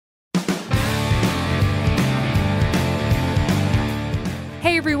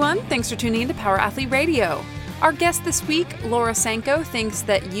Hey everyone, thanks for tuning in to Power Athlete Radio. Our guest this week, Laura Sanko, thinks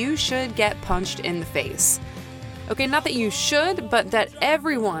that you should get punched in the face. Okay, not that you should, but that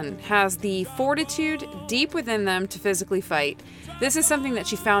everyone has the fortitude deep within them to physically fight. This is something that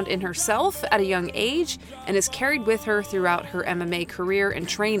she found in herself at a young age and has carried with her throughout her MMA career and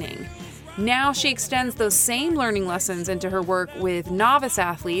training. Now she extends those same learning lessons into her work with novice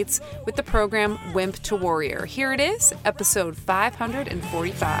athletes with the program Wimp to Warrior. Here it is, episode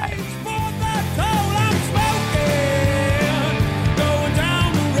 545.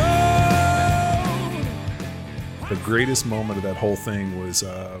 The greatest moment of that whole thing was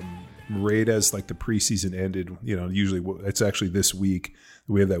right as like the preseason ended. You know, usually it's actually this week.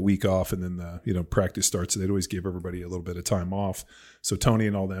 We have that week off, and then the practice starts. So they'd always give everybody a little bit of time off. So Tony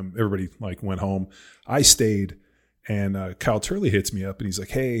and all them, everybody like went home. I stayed, and Kyle Turley hits me up, and he's like,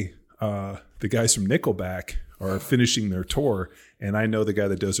 "Hey, the guys from Nickelback are finishing their tour, and I know the guy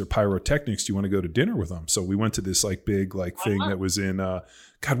that does their pyrotechnics. Do you want to go to dinner with them?" So we went to this like big like thing that was in God,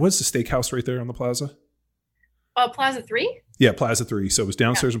 what's the steakhouse right there on the plaza? Plaza 3? Yeah, Plaza 3. So it was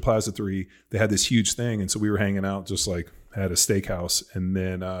downstairs in Plaza 3. They had this huge thing, and so we were hanging out just like at a steakhouse. And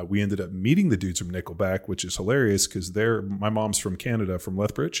then we ended up meeting the dudes from Nickelback, which is hilarious because my mom's from Canada, from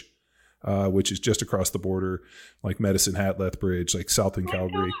Lethbridge, which is just across the border, like Medicine Hat, Lethbridge, like south in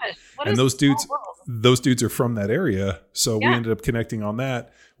Calgary. And those dudes are from that area. So we ended up connecting on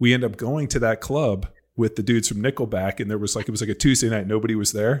that. We ended up going to that club with the dudes from Nickelback, and it was like a Tuesday night. Nobody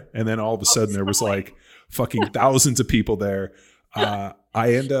was there. And then all of a sudden there was like fucking thousands of people there. I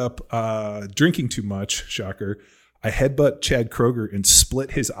end up drinking too much, shocker. I headbutt Chad Kroger and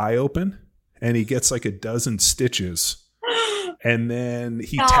split his eye open, and he gets like a dozen stitches. And then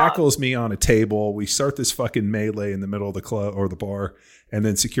he tackles me on a table. We start this fucking melee in the middle of the club or the bar, and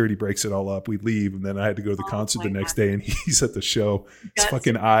then security breaks it all up. We leave, and then I had to go to the concert the next day, and he's at the show. His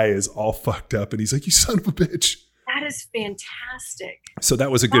fucking eye is all fucked up, and he's like, "You son of a bitch." That is fantastic. So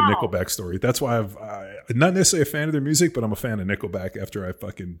that was a good Nickelback story. That's why I'm not necessarily a fan of their music, but I'm a fan of Nickelback after I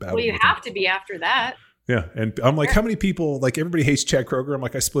fucking battled. Well, you have to be after that. Yeah, and I'm like, how many people, like everybody hates Chad Kroger. I'm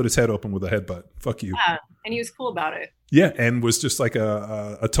like, I split his head open with a headbutt. Fuck you. Yeah, and he was cool about it. Yeah, and was just like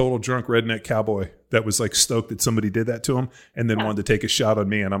a total drunk redneck cowboy that was like stoked that somebody did that to him and then wanted to take a shot on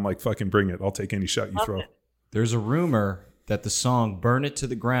me. And I'm like, fucking bring it. I'll take any shot you throw. There's a rumor that the song Burn It to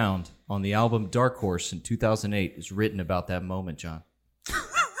the Ground on the album Dark Horse in 2008 is written about that moment, John. I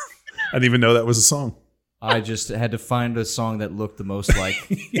didn't even know that was a song. I just had to find a song that looked the most like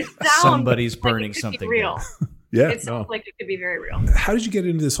somebody's burning something. Real. Yeah. It sounds like it could be very real. How did you get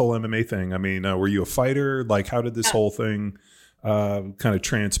into this whole MMA thing? I mean, were you a fighter? Like, how did this whole thing kind of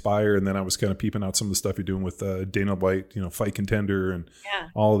transpire? And then I was kind of peeping out some of the stuff you're doing with Dana White, Fight Contender and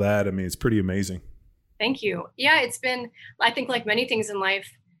all of that. I mean, it's pretty amazing. Thank you. Yeah, it's been, I think like many things in life,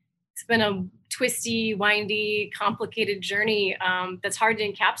 it's been a twisty, windy, complicated journey that's hard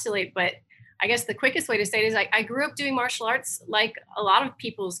to encapsulate. But I guess the quickest way to say it is I grew up doing martial arts like a lot of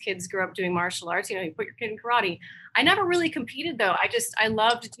people's kids grew up doing martial arts. You put your kid in karate. I never really competed though. I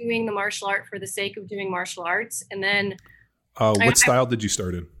loved doing the martial art for the sake of doing martial arts. And then what style did you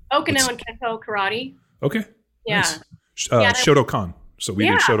start in? Okinawan Kempo karate. Okay. Yeah. Nice. Shotokan. So we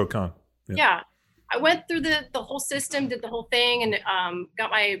did Shotokan. Yeah. I went through the whole system, did the whole thing, and got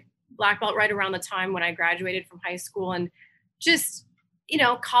my black belt right around the time when I graduated from high school. And just,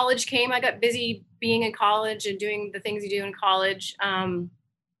 college came. I got busy being in college and doing the things you do in college. And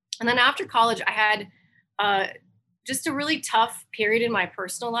then after college, I had just a really tough period in my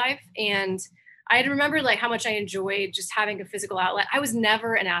personal life. And I had remembered like how much I enjoyed just having a physical outlet. I was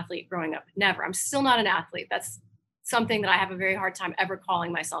never an athlete growing up. Never. I'm still not an athlete. That's something that I have a very hard time ever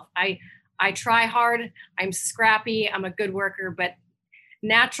calling myself. I try hard. I'm scrappy. I'm a good worker, but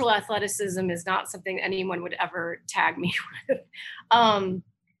natural athleticism is not something anyone would ever tag me with.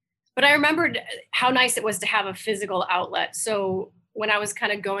 But I remembered how nice it was to have a physical outlet. So when I was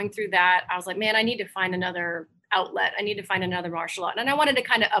kind of going through that, I was like, man, I need to find another outlet. I need to find another martial art. And I wanted to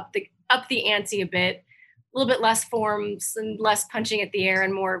kind of up the ante a bit, a little bit less forms and less punching at the air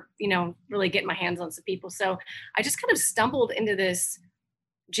and more, really getting my hands on some people. So I just kind of stumbled into this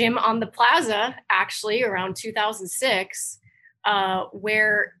gym on the plaza, actually around 2006,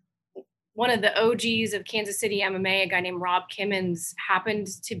 where one of the OGs of Kansas City MMA, a guy named Rob Kimmons, happened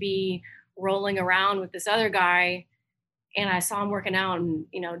to be rolling around with this other guy. And I saw him working out, and,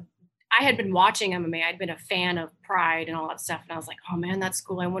 I had been watching MMA. I'd been a fan of Pride and all that stuff. And I was like, oh man, that's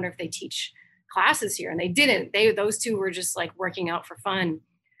cool. I wonder if they teach classes here. And they didn't. Those two were just like working out for fun.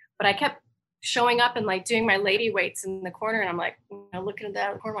 But I kept showing up and like doing my lady weights in the corner. And I'm like, looking at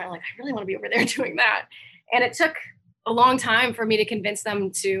that corner, I'm like, I really want to be over there doing that. And it took a long time for me to convince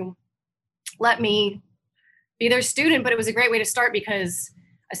them to let me be their student, but it was a great way to start because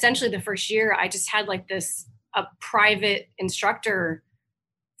essentially the first year I just had like a private instructor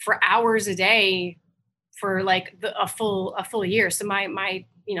for hours a day for like a full year. So my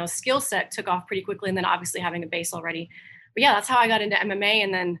skill set took off pretty quickly, and then obviously having a base already. But yeah, that's how I got into MMA.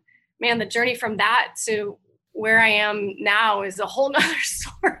 And then, man, the journey from that to where I am now is a whole nother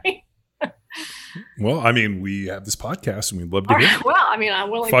story. Well, I mean, we have this podcast and we'd love to get Well, I mean, I'm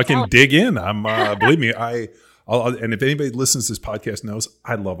willing fucking to dig in. I'm believe me, and if anybody listens to this podcast knows,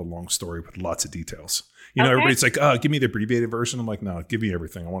 I love a long story with lots of details. You know, Okay. everybody's like, give me the abbreviated version. I'm like, no, give me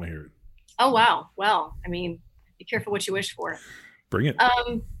everything. I want to hear it. Oh, wow. Well, I mean, be careful what you wish for. Bring it.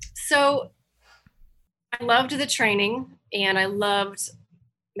 So I loved the training, and I loved,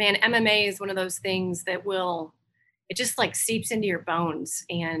 man, MMA is one of those things that it just like seeps into your bones.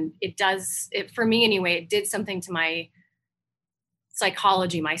 And for me anyway, it did something to my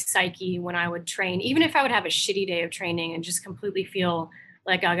psychology, my psyche when I would train, even if I would have a shitty day of training and just completely feel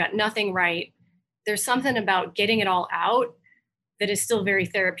like I got nothing right. There's something about getting it all out that is still very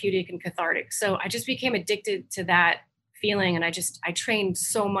therapeutic and cathartic. So I just became addicted to that feeling. And I trained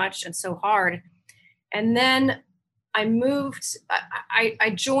so much and so hard. And then I moved,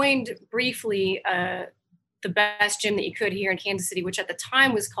 I joined briefly the best gym that you could here in Kansas City, which at the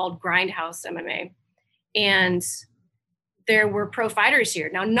time was called Grindhouse MMA. And there were pro fighters here.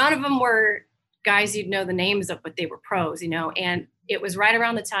 Now, none of them were guys you'd know the names of, but they were pros, and it was right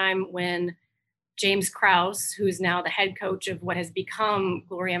around the time when James Krause, who is now the head coach of what has become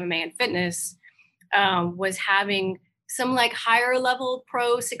Glory MMA and Fitness, was having some like higher level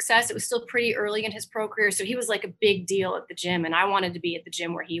pro success. It was still pretty early in his pro career. So he was like a big deal at the gym, and I wanted to be at the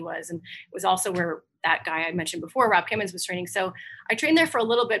gym where he was. And it was also where that guy I mentioned before, Rob Kimmons, was training. So I trained there for a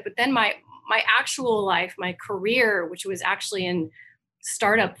little bit, but then my actual life, my career, which was actually in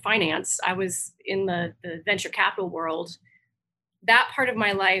startup finance, I was in the venture capital world. That part of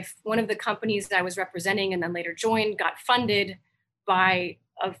my life, one of the companies that I was representing and then later joined got funded by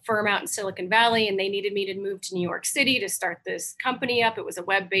a firm out in Silicon Valley, and they needed me to move to New York City to start this company up. It was a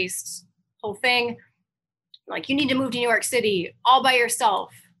web-based whole thing. Like, you need to move to New York City all by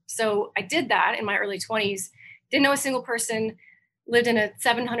yourself. So I did that in my early 20s, didn't know a single person, lived in a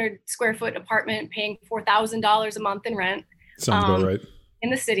 700 square foot apartment, paying $4,000 a month in rent. Sounds about right. In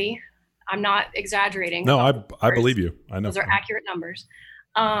the city. I'm not exaggerating. No, I believe you. I know. Those are accurate numbers.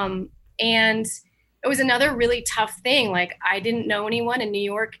 And it was another really tough thing. Like, I didn't know anyone, and New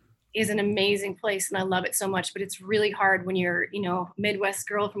York is an amazing place and I love it so much, but it's really hard when you're, Midwest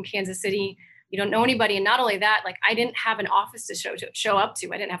girl from Kansas City, you don't know anybody. And not only that, like, I didn't have an office to show up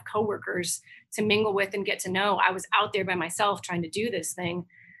to. I didn't have coworkers to mingle with and get to know. I was out there by myself trying to do this thing.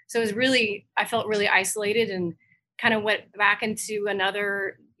 So I felt really isolated and kind of went back into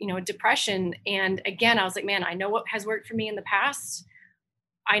another, depression. And again, I was like, man, I know what has worked for me in the past.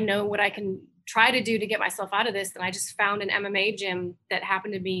 I know what I can try to do to get myself out of this. And I just found an MMA gym that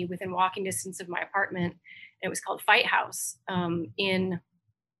happened to be within walking distance of my apartment. And it was called Fight House in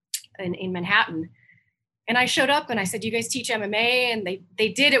Manhattan. And I showed up and I said, "You guys teach MMA?" And they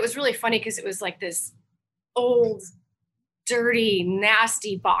did. It was really funny because it was like this old, dirty,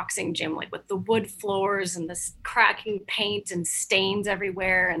 nasty boxing gym, like with the wood floors and this cracking paint and stains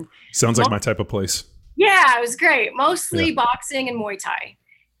everywhere. And sounds like my type of place. Yeah, it was great. Mostly boxing and Muay Thai.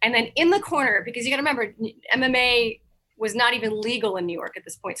 And then in the corner, because you got to remember, MMA was not even legal in New York at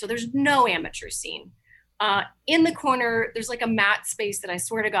this point. So there's no amateur scene. In the corner, there's like a mat space that I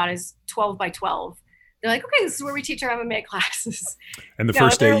swear to God is 12 by 12. They're like, "Okay, this is where we teach our MMA classes." And the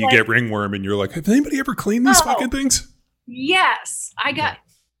first day you get ringworm and you're like, "Have anybody ever cleaned these fucking things?" Yes.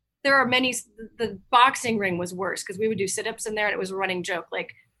 There are many. The boxing ring was worse because we would do sit-ups in there and it was a running joke. Like,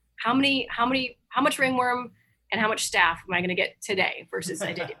 how much ringworm and how much staff am I going to get today versus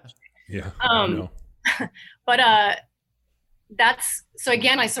I did yesterday? Yeah. But so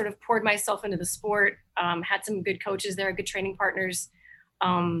again, I sort of poured myself into the sport, had some good coaches there, good training partners.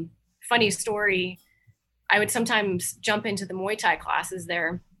 Funny story. I would sometimes jump into the Muay Thai classes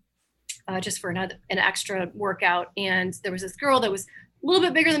there just for an extra workout. And there was this girl that was a little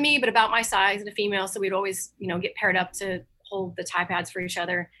bit bigger than me, but about my size, and a female. So we'd always, get paired up to hold the Thai pads for each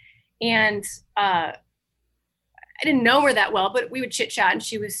other. And I didn't know her that well, but we would chit chat and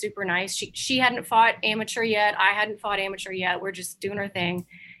she was super nice. She hadn't fought amateur yet. I hadn't fought amateur yet. We're just doing our thing.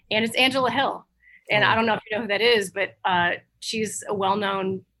 And it's Angela Hill. And I don't know if you know who that is, but she's a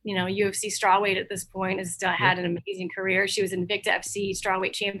well-known, UFC strawweight at this point, has had an amazing career. She was Invicta FC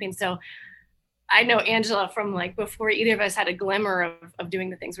strawweight champion. So I know Angela from like before either of us had a glimmer of doing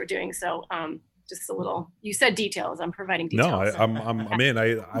the things we're doing. So just a little, you said details. I'm providing No, details. I'm in.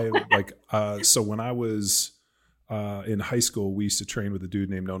 I like, so when I was in high school, we used to train with a dude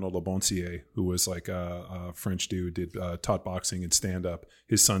named Nono Labonsier, who was like a French dude, taught boxing and stand up.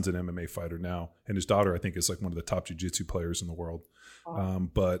 His son's an MMA fighter now. And his daughter, I think, is like one of the top jiu-jitsu players in the world.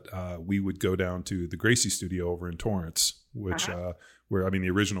 But we would go down to the Gracie studio over in Torrance, which, where, I mean, the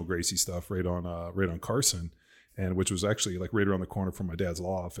original Gracie stuff right on Carson, and which was actually like right around the corner from my dad's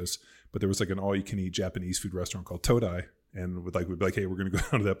law office. But there was like an all-you-can-eat Japanese food restaurant called Todai, and we'd be like, hey, we're going to go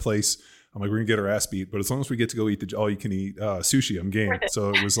down to that place. I'm like, we're going to get our ass beat, but as long as we get to go eat the all-you-can-eat sushi, I'm game. So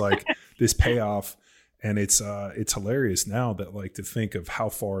it was like this payoff, and it's hilarious now that like to think of how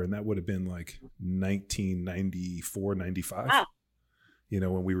far, and that would have been like 1994, 95. Wow. You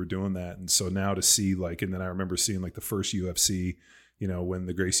know, when we were doing that. And so now to see like, and then I remember seeing like the first UFC, you know, when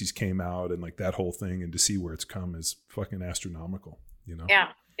the Gracies came out and like that whole thing, and to see where it's come is fucking astronomical, you know? Yeah,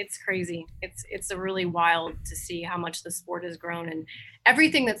 it's crazy. It's a really wild to see how much the sport has grown, and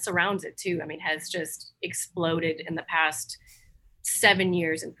everything that surrounds it too. I mean, has just exploded in the past 7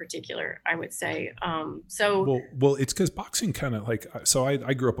 years in particular, I would say. Well, it's because boxing kind of like, so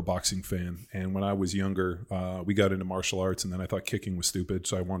I grew up a boxing fan, and when I was younger, we got into martial arts, and then I thought kicking was stupid,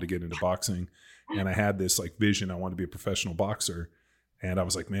 so I wanted to get into boxing, and I had this like vision, I wanted to be a professional boxer, and I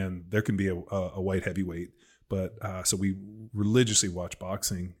was like, man, there can be a white heavyweight. But so we religiously watched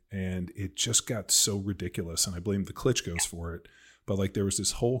boxing, and it just got so ridiculous, and I blame the Klitschko's for it. But like there was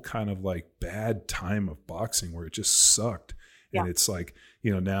this whole kind of like bad time of boxing where it just sucked. And it's like,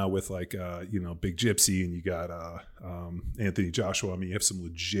 you know, now with like, you know, Big Gypsy, and you got Anthony Joshua. I mean, you have some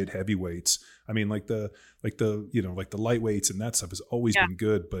legit heavyweights. I mean, like the you know, like the lightweights and that stuff has always been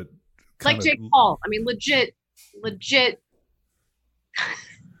good, but like Jake Paul. I mean, legit.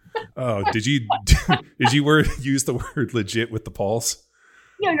 Oh, did you use the word legit with the Pauls?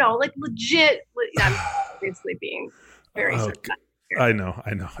 No, like legit. I'm obviously being very certain. I know.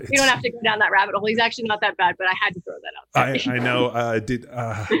 We don't have to go down that rabbit hole. He's actually not that bad, but I had to throw that out. I know.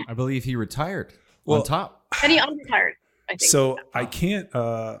 I believe he retired on top. And he unretired, I think. So I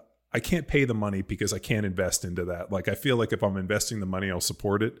can't pay the money because I can't invest into that. Like I feel like if I'm investing the money, I'll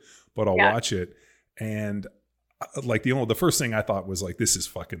support it, but I'll watch it. And like the first thing I thought was like, this is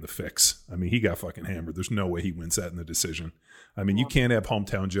fucking the fix. I mean, he got fucking hammered. There's no way he wins that in the decision. I mean, you can't have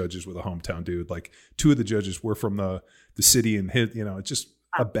hometown judges with a hometown dude. Like two of the judges were from the city, and his, you know, it's just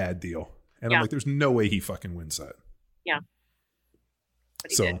a bad deal. And I'm like, there's no way he fucking wins that. Yeah.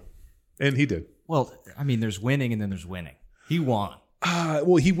 But he did. And he did. Well, I mean, there's winning and then there's winning. He won.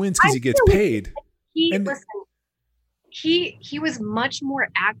 Well, he wins because he gets paid. He was much more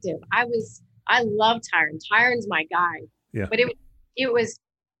active. I love Tyron. Tyron's my guy. Yeah. But it was,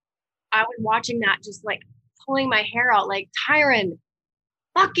 I was watching that just like pulling my hair out, like, Tyron,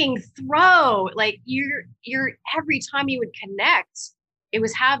 fucking throw. Like you're every time you would connect, it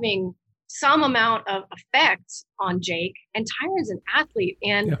was having some amount of effect on Jake. And Tyron's an athlete.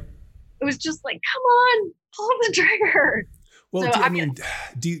 And it was just like, come on, pull the trigger. Well, so,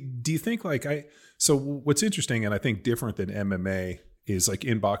 do you think like so what's interesting, and I think different than MMA, is like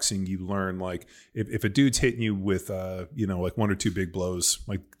in boxing, you learn like if a dude's hitting you with, you know, like one or two big blows,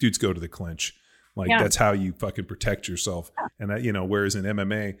 like dudes go to the clinch. Like that's how you fucking protect yourself. And that, you know, whereas in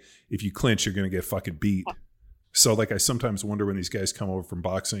MMA, if you clinch, you're going to get fucking beat. So like, I sometimes wonder when these guys come over from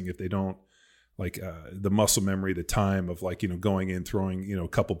boxing, if they don't like the muscle memory, the time of like, you know, going in, throwing, you know, a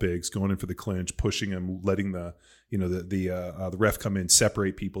couple bigs, going in for the clinch, pushing them, letting the, you know, the ref come in,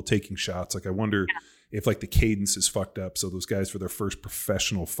 separate people, taking shots. Like I wonder if like the cadence is fucked up. So those guys for their first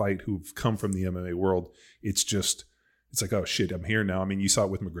professional fight who've come from the MMA world, it's like, oh shit, I'm here now. I mean, you saw it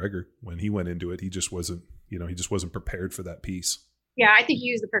with McGregor when he went into it. He just wasn't prepared for that piece. Yeah, I think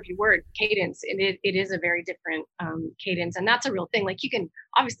you used the perfect word, cadence. And it is a very different cadence. And that's a real thing. Like you can,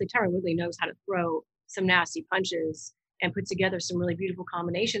 obviously Tyron Woodley knows how to throw some nasty punches and put together some really beautiful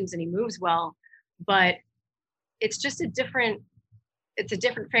combinations, and he moves well, but it's just a different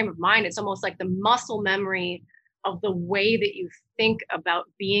frame of mind. It's almost like the muscle memory of the way that you think about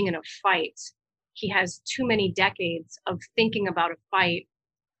being in a fight. He has too many decades of thinking about a fight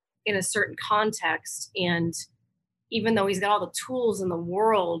in a certain context. And even though he's got all the tools in the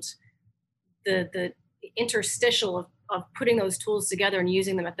world, the interstitial of putting those tools together and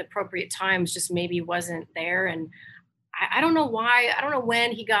using them at the appropriate times just maybe wasn't there. And I don't know why. I don't know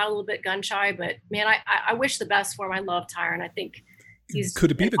when he got a little bit gun shy, but man, I wish the best for him. I love Tyron. I think he's.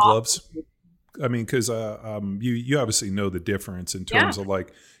 Could it be the gloves? I mean, because you obviously know the difference in terms of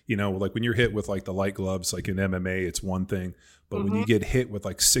like, you know, like when you're hit with like the light gloves, like in MMA, it's one thing, but when you get hit with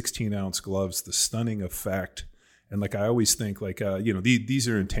like 16-ounce gloves, the stunning effect And like, I always think like, these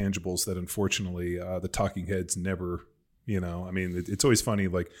are intangibles that unfortunately the talking heads never, I mean, it's always funny.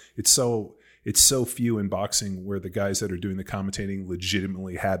 Like it's so few in boxing where the guys that are doing the commentating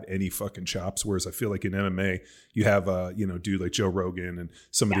legitimately have any fucking chops. Whereas I feel like in MMA, you have dude like Joe Rogan and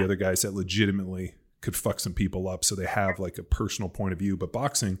some of the other guys that legitimately could fuck some people up. So they have like a personal point of view. But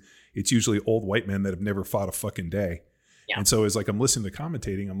boxing, it's usually old white men that have never fought a fucking day. Yeah. And so as like I'm listening to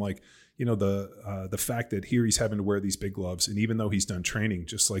commentating, I'm like, the fact that here he's having to wear these big gloves, and even though he's done training,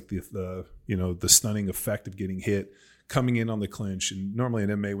 just like the stunning effect of getting hit, coming in on the clinch, and normally in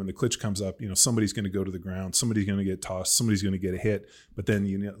MMA when the clinch comes up, somebody's going to go to the ground, somebody's going to get tossed, somebody's going to get a hit, but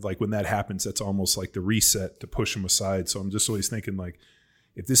then like when that happens, that's almost like the reset to push him aside. So I'm just always thinking like,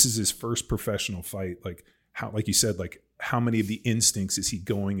 if this is his first professional fight, like how, like you said, like how many of the instincts is he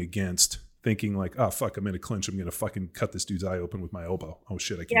going against? Thinking like, oh fuck, I'm in a clinch, I'm gonna fucking cut this dude's eye open with my elbow. Oh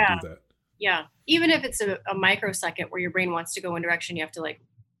shit, I can't do that. Yeah. Even if it's a microsecond where your brain wants to go one direction, you have to like,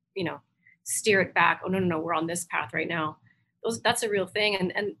 steer it back. Oh no, we're on this path right now. That's a real thing.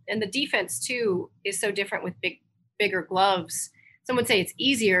 And the defense too is so different with bigger gloves. Some would say it's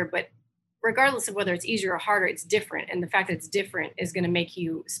easier, but regardless of whether it's easier or harder, it's different. And the fact that it's different is going to make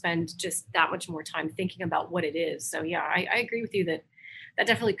you spend just that much more time thinking about what it is. So yeah, I agree with you that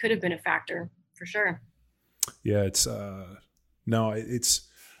definitely could have been a factor for sure. Yeah,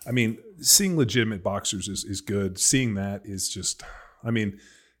 I mean, seeing legitimate boxers is good. Seeing that is just,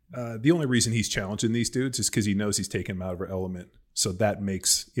 the only reason he's challenging these dudes is because he knows he's taking them out of their element. So that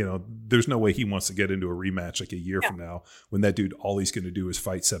makes, there's no way he wants to get into a rematch like a year from now when that dude, all he's going to do is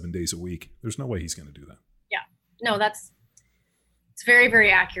fight 7 days a week. There's no way he's going to do that. Yeah, no, it's very, very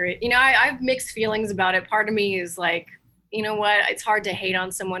accurate. I have mixed feelings about it. Part of me is like, you know what? It's hard to hate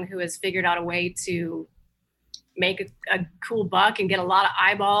on someone who has figured out a way to make a cool buck and get a lot of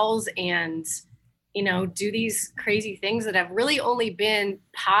eyeballs and, do these crazy things that have really only been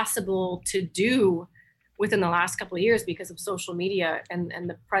possible to do within the last couple of years because of social media and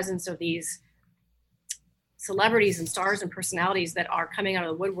the presence of these celebrities and stars and personalities that are coming out of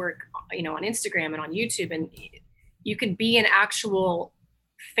the woodwork, on Instagram and on YouTube. And you could be an actual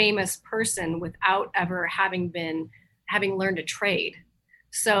famous person without ever having learned a trade.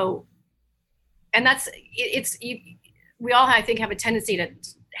 So, and we all, I think, have a tendency to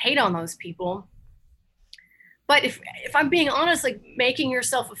hate on those people. But if I'm being honest, like making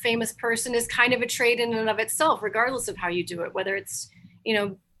yourself a famous person is kind of a trade in and of itself, regardless of how you do it, whether it's,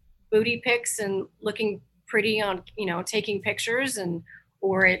 booty pics and looking pretty on, taking pictures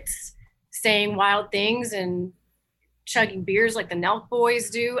or it's saying wild things and chugging beers like the Nelk boys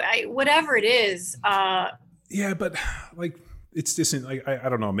do, whatever it is. Yeah, but like it's I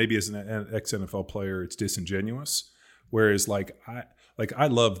don't know. Maybe as an ex-NFL player, it's disingenuous. Whereas I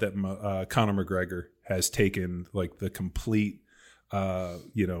love that Conor McGregor has taken like the complete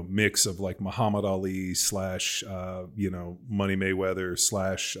mix of like Muhammad Ali / Money Mayweather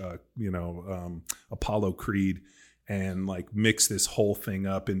 / Apollo Creed, and like mix this whole thing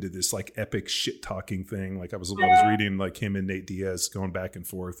up into this like epic shit talking thing. Like I was reading like him and Nate Diaz going back and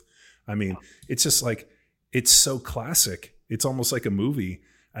forth. I mean, it's just like, it's so classic. It's almost like a movie.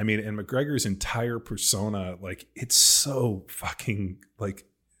 I mean, and McGregor's entire persona, like it's so fucking like,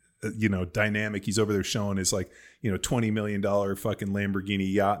 dynamic. He's over there showing his like, $20 million fucking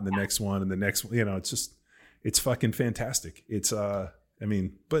Lamborghini yacht and the next one and the next one, it's fucking fantastic. It's,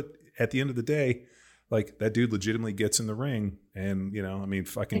 but at the end of the day, like that dude legitimately gets in the ring and,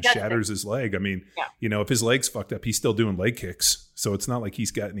 fucking shatters his leg. If his leg's fucked up, he's still doing leg kicks. So it's not like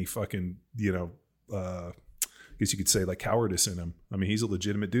he's got any fucking, I guess you could say like cowardice in him. He's a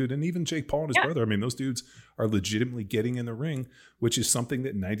legitimate dude. And even Jake Paul and his brother, those dudes are legitimately getting in the ring, which is something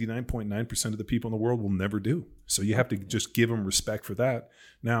that 99.9% of the people in the world will never do. So you have to just give them respect for that.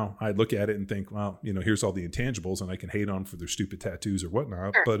 Now I look at it and think, well, here's all the intangibles and I can hate on for their stupid tattoos or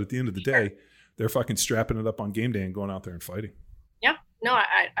whatnot. Sure. But at the end of the day, they're fucking strapping it up on game day and going out there and fighting. Yeah, no,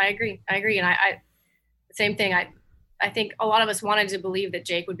 I agree. And I same thing. I think a lot of us wanted to believe that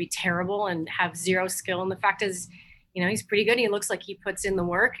Jake would be terrible and have zero skill. And the fact is, he's pretty good. He looks like he puts in the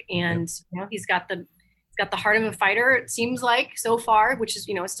work and, he's got the heart of a fighter, it seems like so far, which is,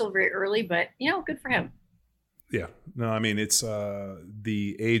 it's still very early, but good for him. Yeah, no, it's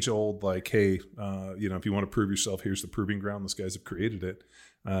the age old, like, hey, if you want to prove yourself, here's the proving ground. Those guys have created it.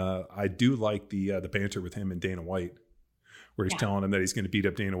 I do like the banter with him and Dana White, where he's telling him that he's going to beat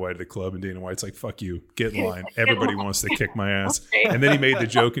up Dana White at the club, and Dana White's like, fuck you, get in line. Everybody wants to kick my ass. And then he made the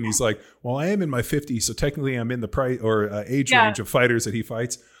joke and he's like, well, I am in my 50s, so technically I'm in the age range of fighters that he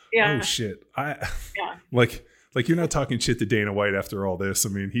fights. Yeah. Oh shit. Like, you're not talking shit to Dana White after all this. I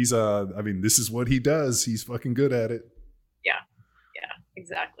mean, this is what he does. He's fucking good at it. Yeah,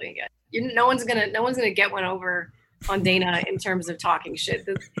 exactly. Yeah, no one's gonna get one over on Dana in terms of talking shit.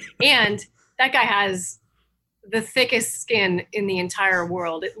 And that guy has the thickest skin in the entire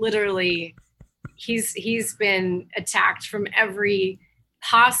world. It literally, he's been attacked from every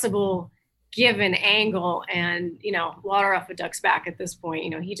possible given angle, and water off a duck's back at this point.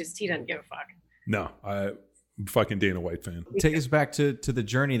 He doesn't give a fuck. No, I'm fucking Dana White fan. Take us back to the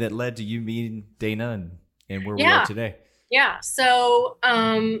journey that led to you meeting Dana and where we are today. Yeah. So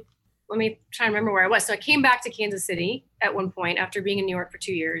let me try and remember where I was. So I came back to Kansas City at one point after being in New York for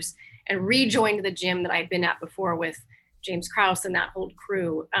 2 years, and rejoined the gym that I'd been at before with James Krause and that whole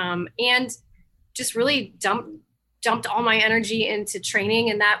crew, and just really dumped all my energy into training.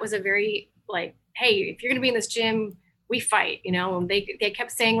 And that was a very like, hey, if you're going to be in this gym, we fight, and they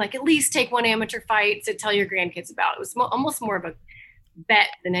kept saying like, at least take one amateur fight to tell your grandkids about. It was almost more of a bet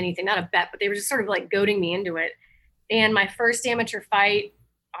than anything, not a bet, but they were just sort of like goading me into it. And my first amateur fight,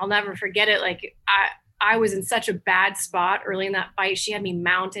 I'll never forget it. Like I was in such a bad spot early in that fight. She had me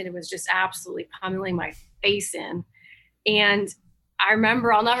mounted. It was just absolutely pummeling my face in. And I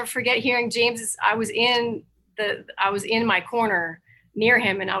remember, I'll never forget hearing James's, I was in my corner near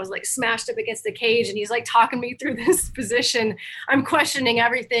him, and I was like smashed up against the cage, and he's like talking me through this position. I'm questioning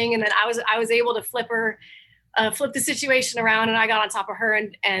everything. And then I was able to flip the situation around, and I got on top of her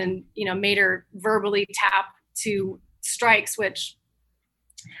and made her verbally tap 2 strikes, which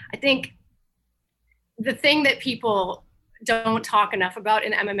I think the thing that people don't talk enough about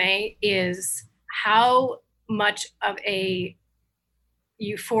in MMA is how much of a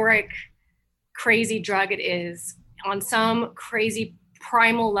euphoric, crazy drug it is on some crazy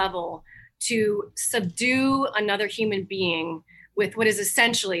primal level to subdue another human being with what is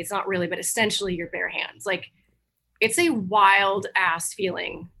essentially, it's not really, but essentially your bare hands. Like, it's a wild ass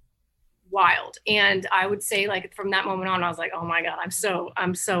feeling. Wild. And I would say, like, from that moment on, I was like, oh my God, I'm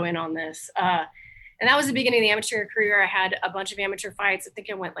so in on this. And that was the beginning of the amateur career. I had a bunch of amateur fights. I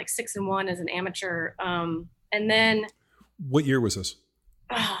think I went like 6-1 as an amateur. And then. What year was this?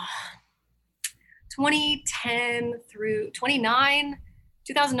 2010 through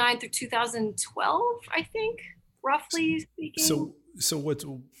 2009 through 2012, I think, roughly speaking. So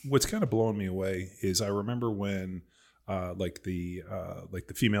what's kind of blowing me away is I remember when like the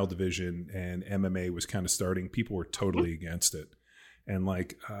female division and MMA was kind of starting, people were totally against it. And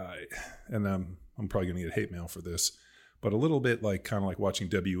like, and I'm probably going to get hate mail for this, but a little bit like kind of like watching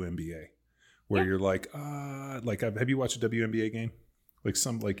WNBA, where you're like have you watched a WNBA game?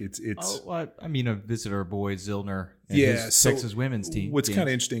 Like it's. Oh, well, I mean, a visitor boy Zillner. And his so Texas women's team. What's kind of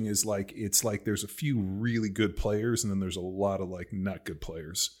interesting is like it's like there's a few really good players, and then there's a lot of like not good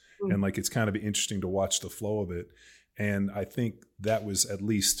players, and like it's kind of interesting to watch the flow of it. And I think that was, at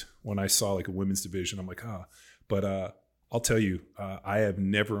least when I saw like a women's division, I'm like, but I'll tell you, I have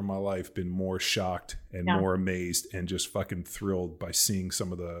never in my life been more shocked and more amazed and just fucking thrilled by seeing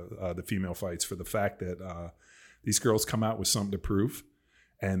some of the female fights, for the fact that these girls come out with something to prove,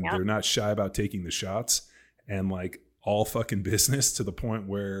 and they're not shy about taking the shots, and like all fucking business, to the point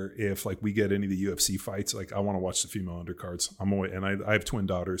where if like we get any of the UFC fights, like I want to watch the female undercards. I have twin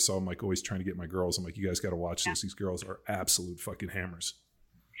daughters, so I'm like always trying to get my girls. I'm like, you guys got to watch this. These girls are absolute fucking hammers.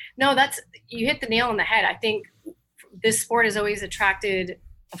 No, you hit the nail on the head. I think this sport has always attracted,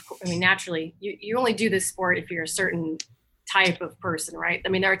 of course, I mean, naturally, you only do this sport if you're a certain type of person, right? I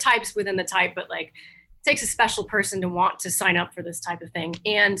mean, there are types within the type, but like, it takes a special person to want to sign up for this type of thing.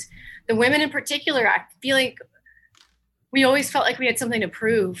 And the women in particular, I feel like we always felt like we had something to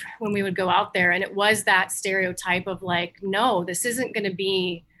prove when we would go out there. And it was that stereotype of like, no, this isn't going to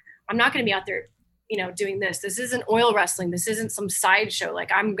be, I'm not going to be out there, doing this. This isn't oil wrestling. This isn't some sideshow.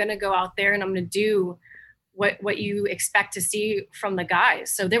 Like, I'm going to go out there and I'm going to do what you expect to see from the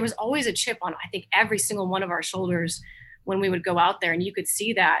guys. So there was always a chip on, I think, every single one of our shoulders when we would go out there. And you could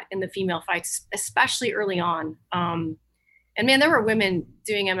see that in the female fights, especially early on. And man, there were women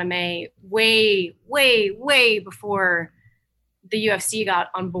doing MMA way, way, way before the UFC got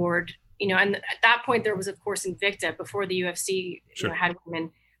on board, and at that point there was, of course, Invicta before the UFC had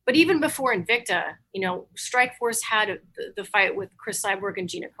women. But even before Invicta, Strikeforce had the fight with Chris Cyborg and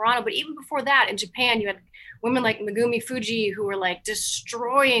Gina Carano. But even before that, in Japan, you had women like Megumi Fuji who were like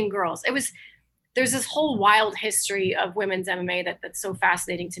destroying girls. There's this whole wild history of women's MMA that's so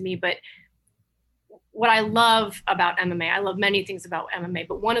fascinating to me. But what I love about MMA, I love many things about MMA,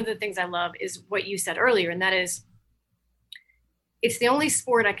 but one of the things I love is what you said earlier, and that is, it's the only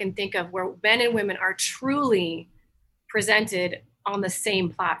sport I can think of where men and women are truly presented on the same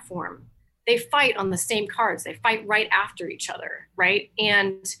platform. they fight on the same cards. They fight right after each other, right?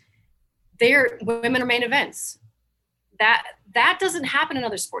 And women are main events. That doesn't happen in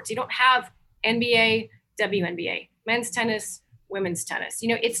other sports. You don't have NBA, WNBA, men's tennis, women's tennis. You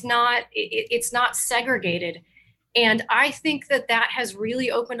know, it's not segregated. And I think that has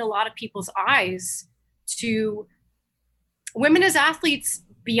really opened a lot of people's eyes to women as athletes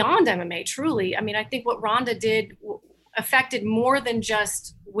beyond MMA, truly. I mean, I think what Ronda did affected more than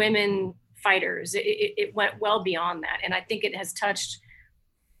just women fighters. It went well beyond that. And I think it has touched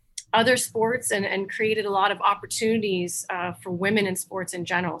other sports and created a lot of opportunities for women in sports in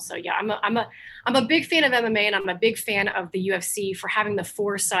general. So yeah, I'm a big fan of MMA, and I'm a big fan of the UFC for having the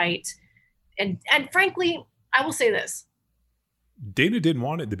foresight. And frankly, I will say this. Dana didn't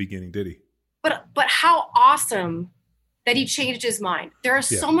want it in the beginning, did he? But how awesome that he changed his mind. There are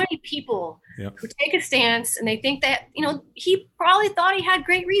so many people who take a stance and they think that, you know, he probably thought he had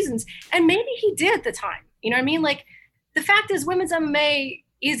great reasons. And maybe he did at the time. You know what I mean? Like, the fact is, women's MMA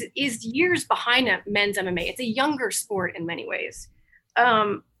is years behind men's MMA. It's a younger sport in many ways.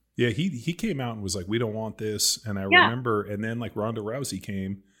 He came out and was like, we don't want this. And I remember, and then like Ronda Rousey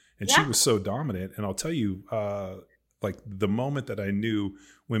came and she was so dominant. And I'll tell you, like the moment that I knew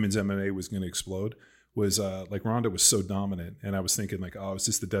women's MMA was going to explode was like Ronda was so dominant. And I was thinking like, oh, is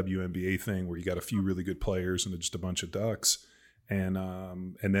this the WNBA thing where you got a few really good players and just a bunch of ducks? And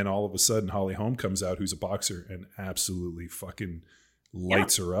then all of a sudden Holly Holm comes out, who's a boxer, and absolutely fucking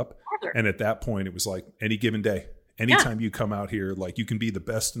lights her up. And at that point it was like, any given day, anytime you come out here, like you can be the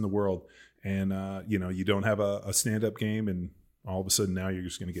best in the world, and you know, you don't have a stand-up game, and all of a sudden now you're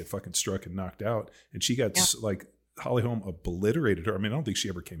just going to get fucking struck and knocked out. And she got like, Holly Holm obliterated her. I mean, I don't think she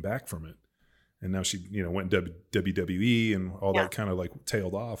ever came back from it. And now she, you know, went WWE and all that kind of like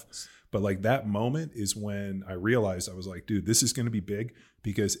tailed off. But like that moment is when I realized, I was like, dude, this is going to be big,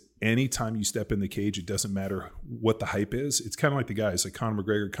 because anytime you step in the cage, it doesn't matter what the hype is. It's kind of like the guys, like Conor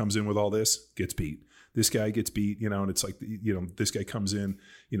McGregor comes in with all this, gets beat. This guy gets beat, you know, and it's like, you know, this guy comes in,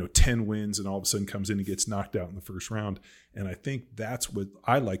 you know, 10 wins and all of a sudden comes in and gets knocked out in the first round. And I think that's what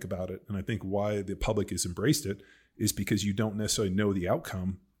I like about it. And I think why the public has embraced it is because you don't necessarily know the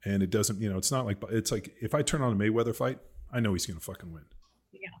outcome. And it doesn't, you know, it's not like, it's like if I turn on a Mayweather fight, I know he's going to fucking win.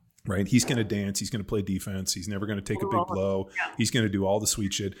 Yeah. Right. He's going to dance. He's going to play defense. He's never going to take a big blow. Yeah. He's going to do all the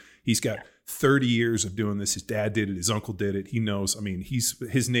sweet shit. He's got 30 years of doing this. His dad did it. His uncle did it. He knows. I mean,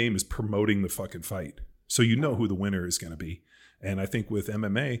 his name is promoting the fucking fight. So you know who the winner is going to be. And I think with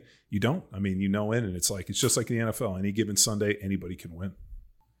MMA, you don't. I mean, you know it. And it's like, it's just like the NFL. Any given Sunday, anybody can win.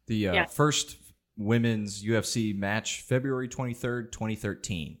 The first women's UFC match, February 23rd,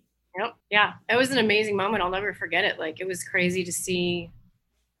 2013. Yep. Yeah. It was an amazing moment. I'll never forget it. Like, it was crazy to see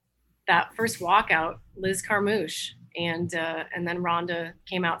that first walkout, Liz Carmouche, and then Ronda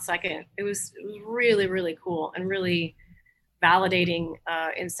came out second. It was really, really cool and really validating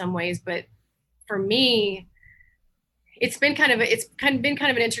in some ways. But for me, it's been kind of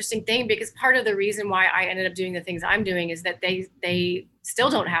an interesting thing, because part of the reason why I ended up doing the things I'm doing is that they still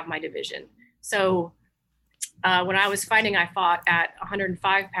don't have my division. So when I was fighting, I fought at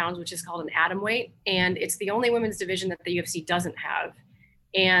 105 pounds, which is called an atom weight. And it's the only women's division that the UFC doesn't have.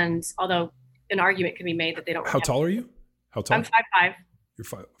 And although an argument can be made that they don't. How tall are you? How tall? I'm 5'5". You're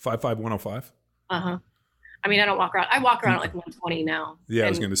 5'5", 105? Uh-huh. I mean, I walk around at like 120 now. Yeah, I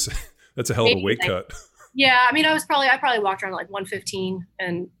was going to say, that's a hell of a weight cut. Yeah, I mean, I probably walked around at like 115,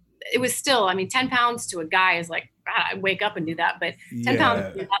 and it was still, I mean, 10 pounds to a guy is like, I wake up and do that, but 10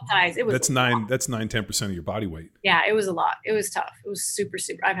 pounds to that size, it was that's 9-10% of your body weight. Yeah, it was a lot. It was tough. It was super,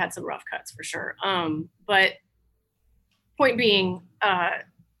 super. I've had some rough cuts for sure. But point being,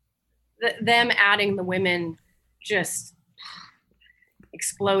 them adding the women just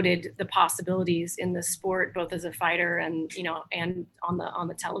exploded the possibilities in the sport, both as a fighter and, you know, and on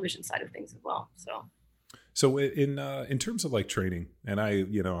the television side of things as well. So in terms of like training, and I,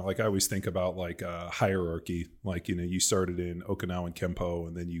 you know, like I always think about like hierarchy, like, you know, you started in Okinawan Kempo,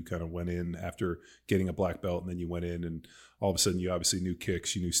 and then you kind of went in after getting a black belt, and then you went in and all of a sudden you obviously knew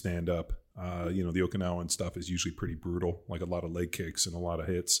kicks, you knew stand up. You know, the Okinawan stuff is usually pretty brutal, like a lot of leg kicks and a lot of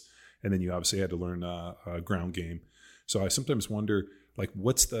hits. And then you obviously had to learn ground game. So I sometimes wonder, like,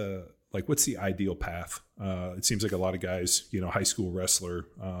 what's the ideal path? It seems like a lot of guys, you know, high school wrestler,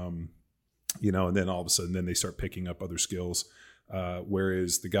 you know, and then all of a sudden then they start picking up other skills.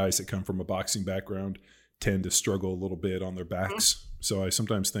 Whereas the guys that come from a boxing background tend to struggle a little bit on their backs. So I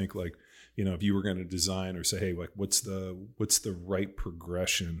sometimes think, like, you know, if you were going to design or say, hey, like, what's the right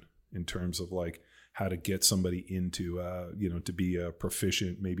progression in terms of like how to get somebody into, you know, to be a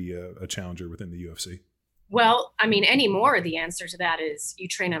proficient, maybe a challenger within the UFC? Well, I mean, anymore, the answer to that is you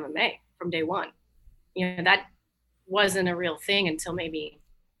train MMA from day one. You know, that wasn't a real thing until maybe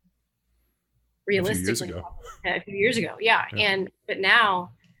realistically a few years ago. Yeah. But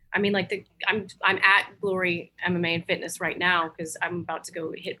now, I mean, like I'm at Glory MMA and Fitness right now because I'm about to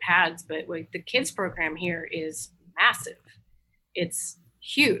go hit pads, but like the kids program here is massive. It's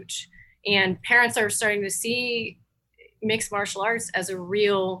huge. And parents are starting to see mixed martial arts as a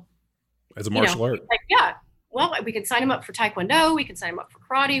martial art. Like, yeah, well, we can sign them up for Taekwondo. We can sign them up for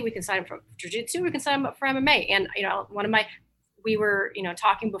karate. We can sign them for Jiu-Jitsu. We can sign them up for MMA. And, you know, we were, you know,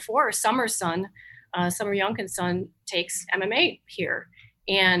 talking before, Summer Youngkin's son takes MMA here.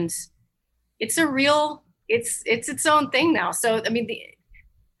 And it's its own thing now. So, I mean,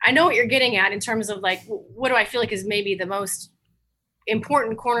 I know what you're getting at in terms of like, what do I feel like is maybe the most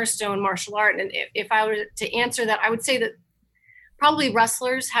important cornerstone martial art? And if I were to answer that, I would say that probably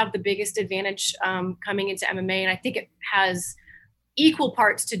wrestlers have the biggest advantage coming into MMA. And I think it has equal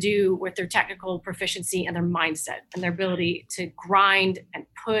parts to do with their technical proficiency and their mindset and their ability to grind and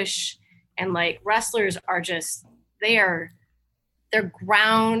push. And like wrestlers are just, they're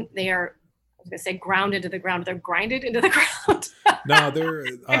grounded to the ground. They're grinded into the ground. No, they're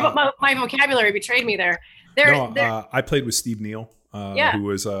my vocabulary betrayed me there. I played with Steve Neal, who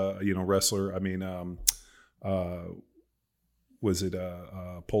was a wrestler. I mean, was it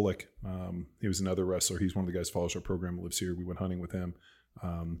Pollock? He was another wrestler. He's one of the guys who follows our program, lives here. We went hunting with him.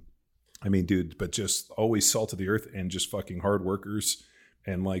 I mean, dude, but just always salt of the earth and just fucking hard workers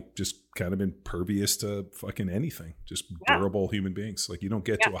and like just kind of impervious to fucking anything. Just durable human beings. Like you don't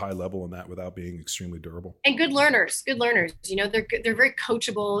get to a high level in that without being extremely durable. And good learners. You know, they're very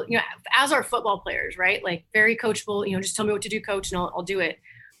coachable. You know, as our football players, right? Like very coachable. You know, just tell me what to do, coach, and I'll do it.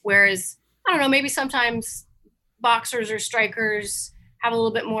 Whereas I don't know, maybe sometimes boxers or strikers have a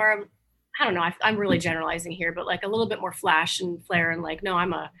little bit more, I don't know, I'm really generalizing here, but like a little bit more flash and flair and like, no,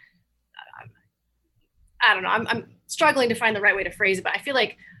 I'm struggling to find the right way to phrase it, but I feel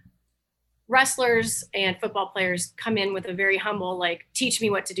like wrestlers and football players come in with a very humble, like, teach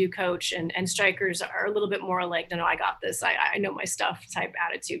me what to do, coach, and strikers are a little bit more like, no, I got this. I know my stuff type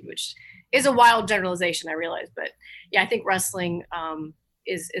attitude, which is a wild generalization, I realize. But yeah, I think wrestling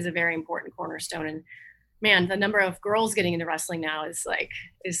is a very important cornerstone. And man, the number of girls getting into wrestling now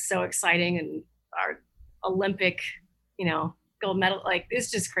is so exciting, and our Olympic, you know, gold medal, like it's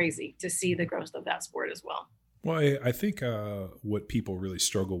just crazy to see the growth of that sport as well. Well, I think what people really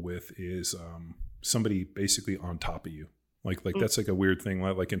struggle with is somebody basically on top of you. Like that's like a weird thing.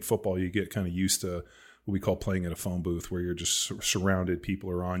 Like in football, you get kind of used to what we call playing in a phone booth, where you're just surrounded,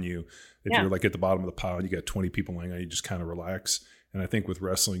 people are on you. If you're like at the bottom of the pile and you got 20 people laying on you, just kind of relax. And I think with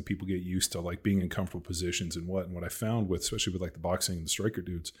wrestling, people get used to like being in comfortable positions and what I found with, especially with like the boxing and the striker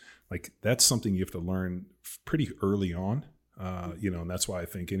dudes, like that's something you have to learn pretty early on. You know, and that's why I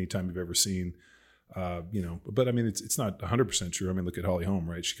think anytime you've ever seen, you know, but I mean, it's not 100% true. I mean, look at Holly Holm,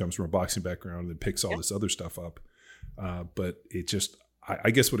 right? She comes from a boxing background and then picks all this other stuff up. But it just,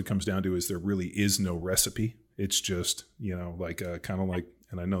 I guess what it comes down to is there really is no recipe. It's just, you know, like kind of like,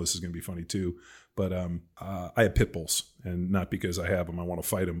 and I know this is going to be funny too, but I have pit bulls, and not because I have them, I want to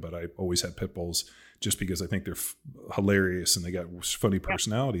fight them, but I always had pit bulls just because I think they're hilarious and they got funny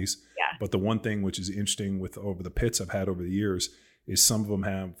personalities. Yeah. But the one thing which is interesting with over the pits I've had over the years is some of them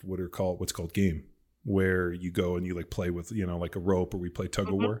have what's called game, where you go and you like play with, you know, like a rope, or we play tug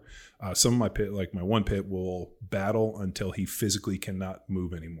of war. Some of my pit, like my one pit, will battle until he physically cannot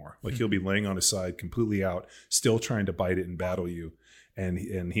move anymore. Like he'll be laying on his side completely out, still trying to bite it and battle you. And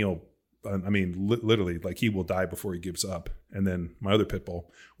he'll, I mean, literally, like he will die before he gives up. And then my other pit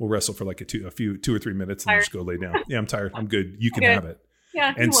bull will wrestle for like 2 or 3 minutes and just go lay down. Yeah, I'm tired. I'm good. You can have it.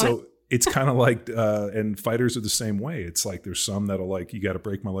 Yeah. And so it's kind of like, and fighters are the same way. It's like, there's some that'll like, you got to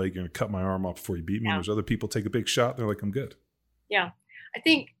break my leg, you're going to cut my arm off before you beat me. Yeah. And there's other people take a big shot and they're like, I'm good. Yeah. I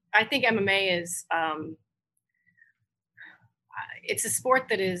think MMA is, it's a sport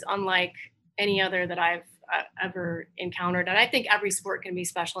that is unlike any other that I've ever encountered. And I think every sport can be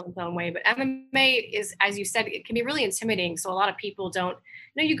special in its own way, but MMA is, as you said, it can be really intimidating. So a lot of people don't,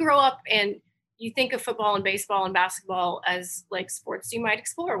 you know, you grow up and you think of football and baseball and basketball as like sports you might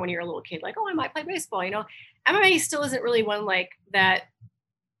explore when you're a little kid, like, oh, I might play baseball, you know. MMA still isn't really one like that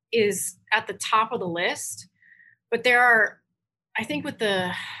is at the top of the list, but there are, I think with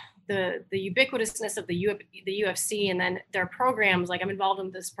the ubiquitousness of the UFC, and then their programs, like I'm involved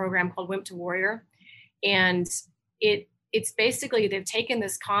in this program called Wimp to Warrior. And it's basically, they've taken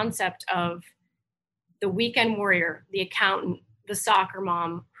this concept of the weekend warrior, the accountant, the soccer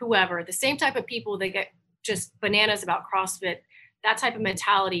mom, whoever, the same type of people that get just bananas about CrossFit, that type of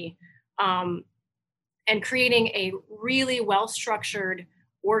mentality, and creating a really well-structured,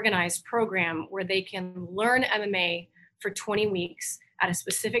 organized program where they can learn MMA for 20 weeks at a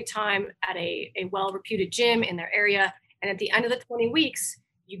specific time at a well-reputed gym in their area. And at the end of the 20 weeks,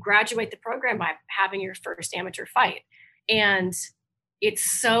 you graduate the program by having your first amateur fight. And it's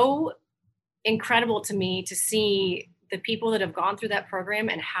so incredible to me to see the people that have gone through that program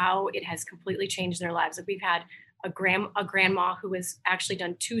and how it has completely changed their lives. Like we've had a grandma who has actually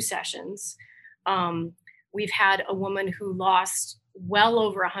done 2 sessions. We've had a woman who lost well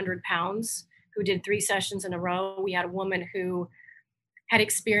over 100 pounds, who did 3 sessions in a row. We had a woman who had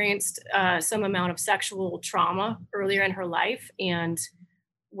experienced some amount of sexual trauma earlier in her life, and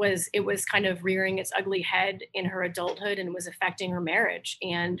it was kind of rearing its ugly head in her adulthood and was affecting her marriage.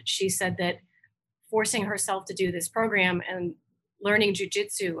 And she said that forcing herself to do this program and learning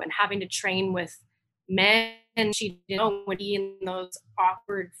jujitsu and having to train with men, she didn't want to be in those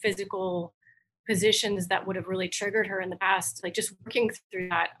awkward physical positions that would have really triggered her in the past. Like just working through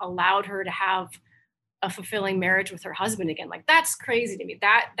that allowed her to have a fulfilling marriage with her husband again. Like that's crazy to me.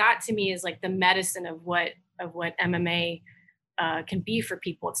 That to me is like the medicine of what MMA can be for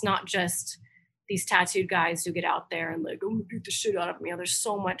people. It's not just these tattooed guys who get out there and like, oh, beat the shit out of me.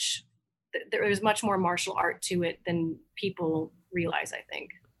 There's much more martial art to it than people realize, I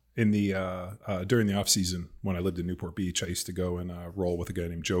think. In the during the off season, when I lived in Newport Beach, I used to go and roll with a guy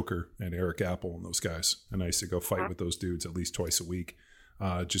named Joker and Eric Apple and those guys. And I used to go fight with those dudes at least twice a week,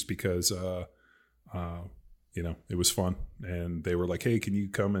 just because it was fun. And they were like, "Hey, can you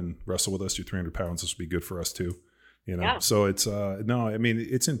come and wrestle with us? You're 300 pounds. This would be good for us too." Yeah. So it's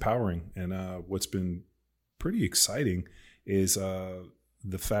it's empowering. And what's been pretty exciting is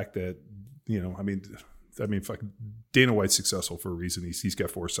the fact that fuck, Dana White's successful for a reason. He's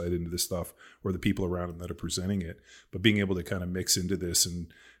got foresight into this stuff, or the people around him that are presenting it. But being able to kind of mix into this,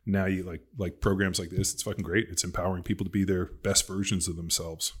 and now you like programs like this, it's fucking great. It's empowering people to be their best versions of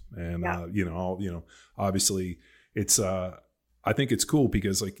themselves. And obviously, it's I think it's cool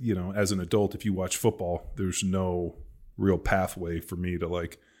because as an adult, if you watch football, there's no real pathway for me to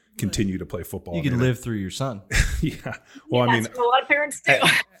like continue to play football. You can live through your son. Yeah. Well, that's what a lot of parents do.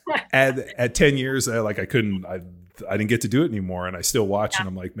 At 10 years, I didn't get to do it anymore, and I still watch, and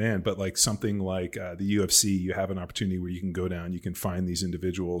I'm like, man, but like something like the UFC, you have an opportunity where you can go down, you can find these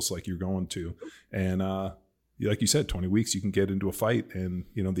individuals like you're going to, and like you said, 20 weeks, you can get into a fight, and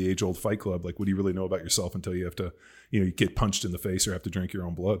the age-old Fight Club, like what do you really know about yourself until you have to, you get punched in the face or have to drink your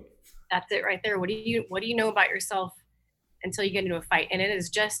own blood? That's it right there. What do you know about yourself until you get into a fight? And it is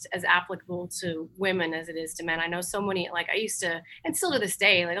just as applicable to women as it is to men. I know so many, like I used to, and still to this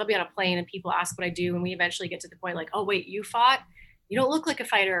day, like I'll be on a plane and people ask what I do, and we eventually get to the point like, oh wait, you fought? You don't look like a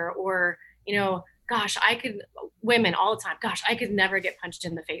fighter. Or, gosh, women all the time, gosh, I could never get punched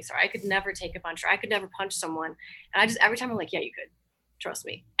in the face, or I could never take a punch, or I could never punch someone. And every time I'm like, yeah, you could. Trust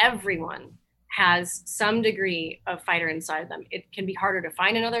me. Everyone has some degree of fighter inside them. It can be harder to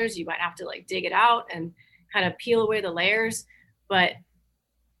find in others. You might have to like dig it out and kind of peel away the layers, but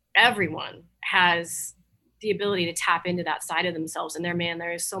everyone has the ability to tap into that side of themselves. And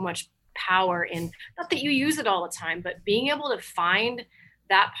there is so much power in, not that you use it all the time, but being able to find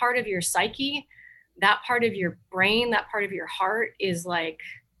that part of your psyche, that part of your brain, that part of your heart is like,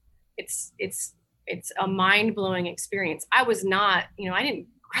 it's a mind-blowing experience. I was not, I didn't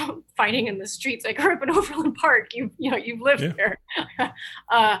grow up fighting in the streets. I grew up in Overland Park. You've lived there.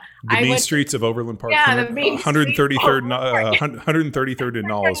 The main streets of Overland Park. Yeah, the main 133rd, 133rd and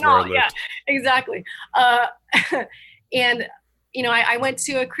Knoll is where I lived. Yeah, exactly. And I went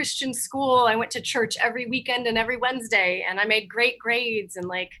to a Christian school. I went to church every weekend and every Wednesday, and I made great grades. And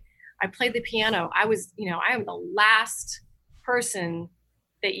like, I played the piano. I am the last person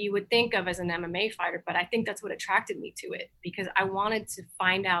that you would think of as an MMA fighter, but I think that's what attracted me to it, because I wanted to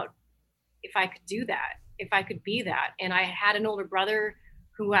find out if I could do that, if I could be that. And I had an older brother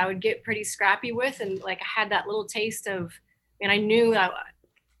who I would get pretty scrappy with, and like I had that little taste of, and I knew that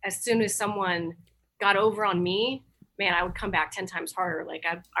as soon as someone got over on me, man, I would come back 10 times harder. Like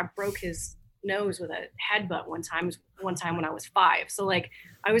I broke his nose with a headbutt one time when I was 5. So like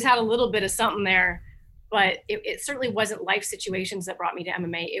I always had a little bit of something there. But it certainly wasn't life situations that brought me to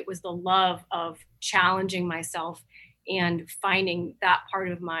MMA. It was the love of challenging myself and finding that part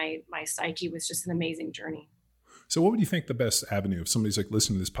of my psyche was just an amazing journey. So what would you think the best avenue, if somebody's like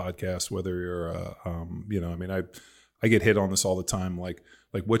listening to this podcast, whether you're, I get hit on this all the time. Like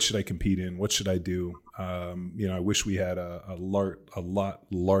what should I compete in? What should I do? I wish we had a lot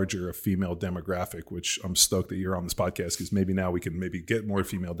larger a female demographic, which I'm stoked that you're on this podcast, because maybe now we can maybe get more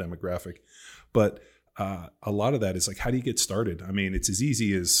female demographic. But a lot of that is like, how do you get started? I mean, it's as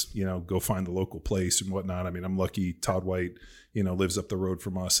easy as, go find the local place and whatnot. I mean, I'm lucky Todd White, lives up the road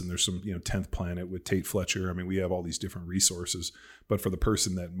from us, and there's some, 10th Planet with Tate Fletcher. I mean, we have all these different resources, but for the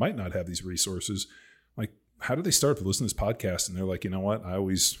person that might not have these resources, like, how do they start to listen to this podcast? And they're like, you know what? I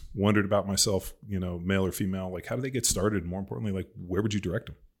always wondered about myself, male or female, like, how do they get started? More importantly, like, where would you direct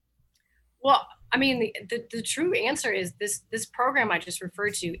them? Well, I mean, the true answer is this program I just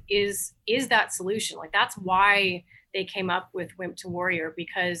referred to is that solution. Like, that's why they came up with Wimp to Warrior,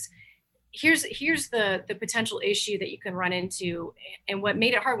 because here's the potential issue that you can run into, and what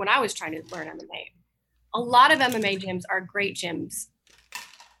made it hard when I was trying to learn MMA. A lot of MMA gyms are great gyms,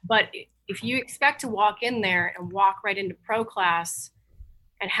 but if you expect to walk in there and walk right into pro class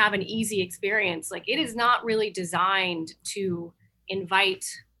and have an easy experience, like, it is not really designed to invite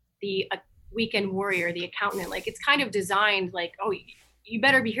the weekend warrior, the accountant. Like, it's kind of designed like, oh, you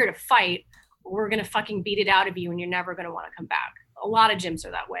better be here to fight, or we're going to fucking beat it out of you and you're never going to want to come back. A lot of gyms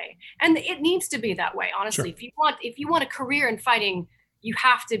are that way. And it needs to be that way, honestly. Sure. If you want a career in fighting, you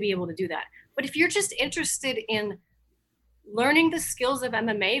have to be able to do that. But if you're just interested in learning the skills of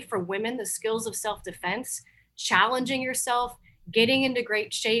MMA for women, the skills of self-defense, challenging yourself, getting into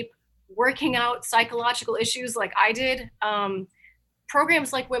great shape, working out psychological issues like I did,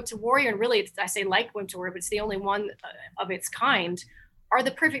 programs like Wimp to Warrior, and really I say like Wimp to Warrior, but it's the only one of its kind, are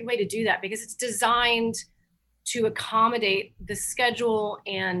the perfect way to do that, because it's designed to accommodate the schedule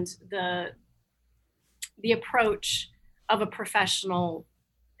and the approach of a professional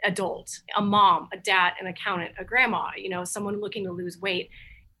adult, a mom, a dad, an accountant, a grandma, someone looking to lose weight.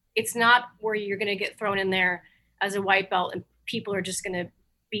 It's not where you're going to get thrown in there as a white belt and people are just going to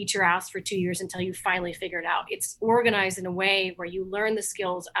beat your ass for 2 years until you finally figure it out. It's organized in a way where you learn the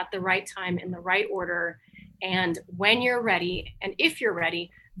skills at the right time in the right order. And when you're ready, and if you're ready,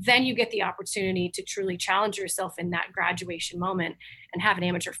 then you get the opportunity to truly challenge yourself in that graduation moment and have an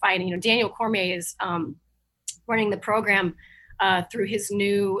amateur fight. And, Daniel Cormier is running the program through his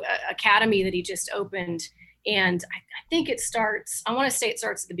new academy that he just opened. And I think I want to say it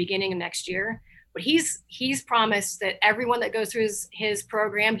starts at the beginning of next year. But he's promised that everyone that goes through his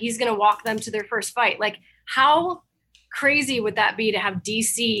program, he's going to walk them to their first fight. Like, how crazy would that be to have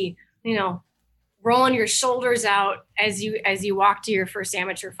DC, rolling your shoulders out as you walk to your first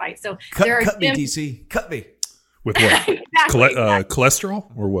amateur fight? So cut me, DC, cut me. With what? Exactly.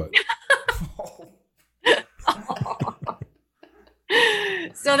 Cholesterol or what?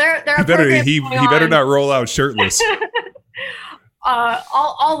 So there he better not roll out shirtless.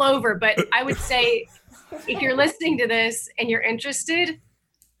 All over, but I would say if you're listening to this and you're interested,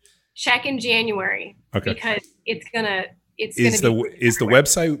 check in January, because it's gonna is the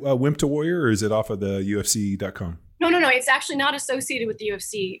website Wimp to Warrior, or is it off of the UFC.com? No. It's actually not associated with the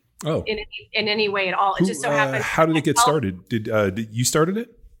UFC in any way at all. It just so happens. How did it get started? Did you started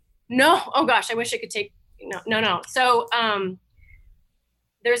it? No. Oh gosh, I wish I could take no. So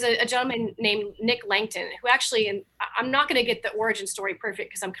there's a gentleman named Nick Langton who actually, and I'm not going to get the origin story perfect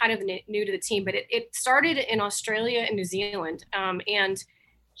because I'm kind of new to the team, but it started in Australia and New Zealand. And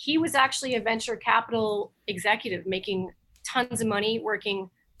he was actually a venture capital executive making tons of money, working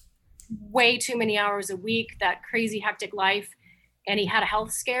way too many hours a week, that crazy hectic life. And he had a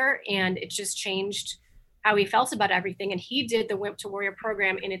health scare, and it just changed how he felt about everything. And he did the Wimp to Warrior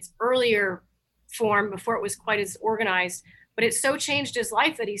program in its earlier form before it was quite as organized. But it so changed his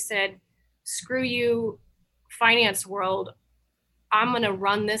life that he said, screw you, finance world. I'm going to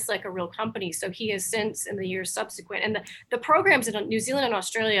run this like a real company. So he has since, in the years subsequent, and the programs in New Zealand and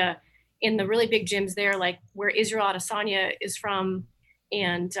Australia, in the really big gyms there, like where Israel Adesanya is from,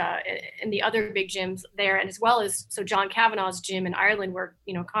 and the other big gyms there, and as well as John Kavanagh's gym in Ireland, where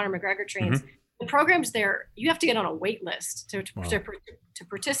Conor McGregor trains. Mm-hmm. The programs there, you have to get on a wait list to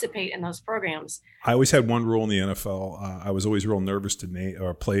participate in those programs. I always had one rule in the NFL. I was always real nervous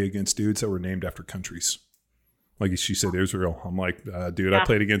to play against dudes that were named after countries. Like she said, Israel. I'm like, dude, I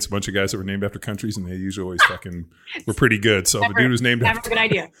played against a bunch of guys that were named after countries, and they usually always fucking were pretty good. So if a dude was named after, never a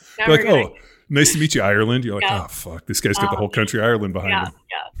good idea. You're like, oh, nice to meet you, Ireland. You're like, oh fuck, this guy's got the whole country Ireland behind him.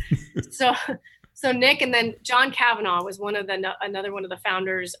 Yeah. So Nick, and then John Kavanaugh was another one of the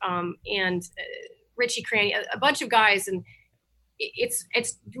founders, and Richie Cranny, a bunch of guys, and it's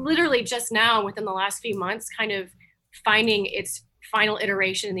literally just now within the last few months kind of finding its final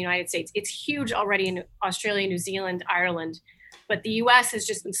iteration in the United States. It's huge already in Australia, New Zealand, Ireland, but the US has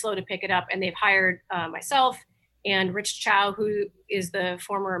just been slow to pick it up, and they've hired myself and Rich Chow, who is the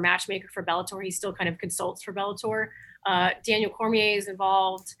former matchmaker for Bellator. He still kind of consults for Bellator. Daniel Cormier is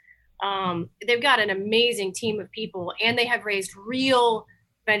involved. They've got an amazing team of people, and they have raised real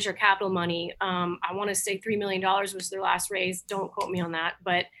venture capital money. I want to say $3 million was their last raise. Don't quote me on that,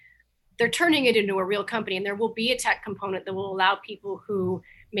 but they're turning it into a real company, and there will be a tech component that will allow people who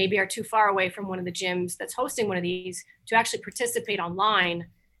maybe are too far away from one of the gyms that's hosting one of these to actually participate online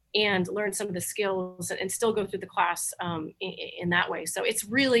and learn some of the skills and still go through the class in that way. So it's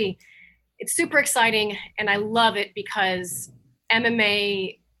super exciting, and I love it because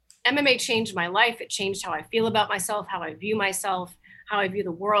MMA changed my life. It changed how I feel about myself, how I view myself, how I view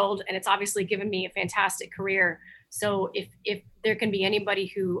the world, and it's obviously given me a fantastic career. So if there can be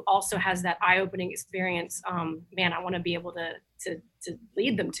anybody who also has that eye-opening experience, man, I want to be able to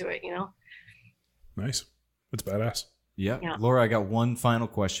lead them to it, you know? Nice. That's badass. Yeah. Laura, I got one final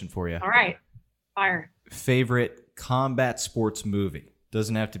question for you. All right. Fire. Favorite combat sports movie?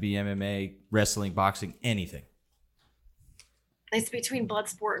 Doesn't have to be MMA, wrestling, boxing, anything. It's between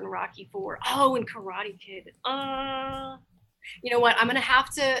Bloodsport and Rocky IV. Oh, and Karate Kid. You know what? I'm gonna have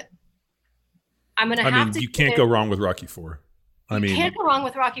to. You can't go wrong with Rocky IV. You can't go wrong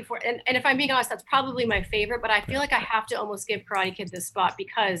with Rocky IV. And if I'm being honest, that's probably my favorite. But I feel like I have to almost give Karate Kid this spot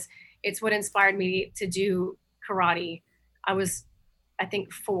because it's what inspired me to do karate. I was, I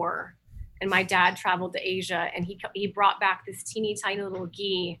think, 4, and my dad traveled to Asia, and he brought back this teeny tiny little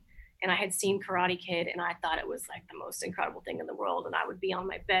gi. And I had seen Karate Kid, and I thought it was like the most incredible thing in the world. And I would be on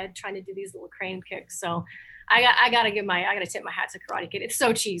my bed trying to do these little crane kicks. So I gotta tip my hat to Karate Kid. It's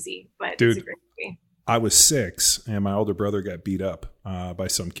so cheesy, but dude, it's a great movie. I was 6, and my older brother got beat up by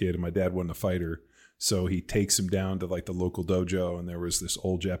some kid, and my dad wasn't a fighter. So he takes him down to like the local dojo, and there was this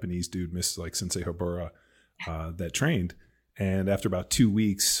old Japanese dude, like Sensei Hobura, that trained. And after about 2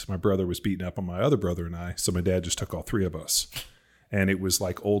 weeks, my brother was beating up on my other brother and I. So my dad just took all 3 of us. And it was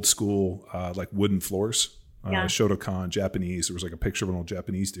like old school, like wooden floors, Shotokan, Japanese. There was like a picture of an old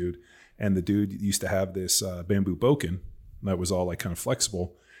Japanese dude. And the dude used to have this bamboo bokken that was all like kind of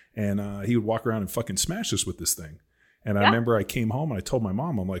flexible. And he would walk around and fucking smash us with this thing. And I remember I came home and I told my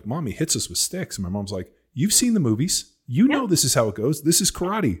mom, I'm like, Mom, he hits us with sticks. And my mom's like, you've seen the movies. You know this is how it goes. This is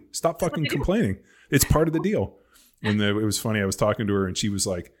karate. Stop fucking complaining. It's part of the deal. And it was funny. I was talking to her and she was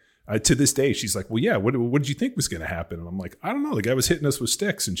like, to this day, she's like, well, yeah, what did you think was going to happen? And I'm like, I don't know. The guy was hitting us with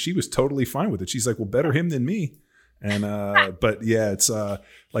sticks and she was totally fine with it. She's like, well, better him than me. And, but yeah, it's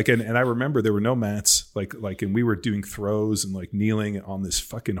like, and I remember there were no mats, like, and we were doing throws and like kneeling on this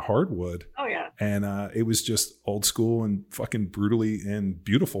fucking hardwood. Oh yeah. And it was just old school and fucking brutally and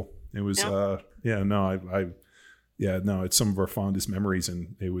beautiful. It was, it's some of our fondest memories.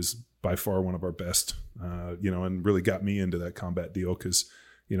 And it was by far one of our best, and really got me into that combat deal. Cause,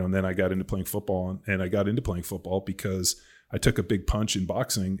 and then I got into playing football, and I got into playing football because I took a big punch in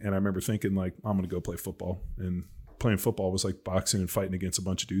boxing, and I remember thinking like, I'm going to go play football. And playing football was like boxing and fighting against a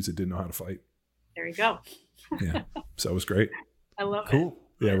bunch of dudes that didn't know how to fight. There you go. Yeah. So it was great. I love it. Cool.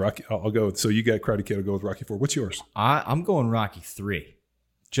 Yeah. Rocky. I'll go. So you got Karate Kid. I'll go with Rocky IV. What's yours? I'm going Rocky III.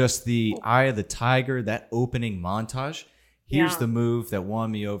 Just the Eye of the Tiger, that opening montage. Here's the move that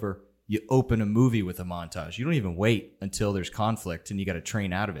won me over. You open a movie with a montage. You don't even wait until there's conflict and you got to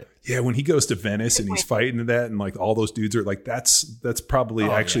train out of it. Yeah, when he goes to Venice and he's fighting that, and like all those dudes are like, that's probably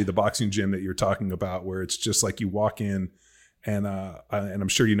the boxing gym that you're talking about, where it's just like you walk in, and I'm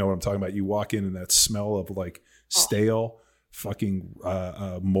sure you know what I'm talking about. You walk in and that smell of like stale, fucking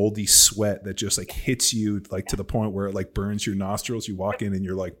moldy sweat that just like hits you like to the point where it like burns your nostrils. You walk in and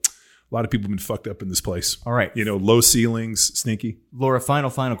you're like, a lot of people have been fucked up in this place. All right. Low ceilings, stinky. Laura,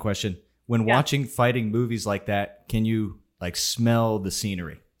 final question. When watching fighting movies like that, can you like smell the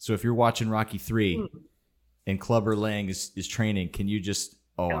scenery? So if you're watching Rocky III and Clubber Lang is training, can you just,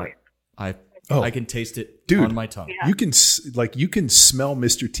 I can taste it, dude, on my tongue. Yeah. You can smell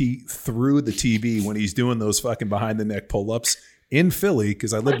Mr. T through the TV when he's doing those fucking behind the neck pull-ups in Philly,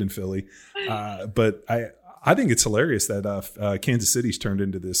 because I lived in Philly. But I think it's hilarious that Kansas City's turned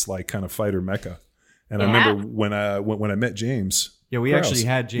into this like kind of fighter mecca. And I remember when I met James. Yeah, we actually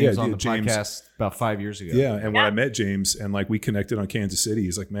had James on the podcast about 5 years ago. Yeah, and when I met James and like we connected on Kansas City,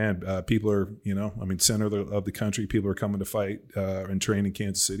 he's like, man, people are, center of the country. People are coming to fight and train in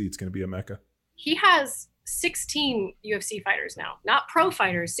Kansas City. It's going to be a mecca. He has 16 UFC fighters now, not pro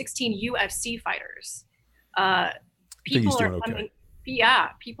fighters, 16 UFC fighters. People are coming. Okay. Yeah,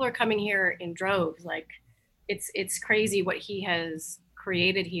 people are coming here in droves. Like, it's crazy what he has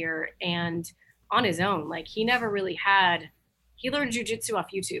created here, and on his own. Like, he never really had. He learned jiu-jitsu off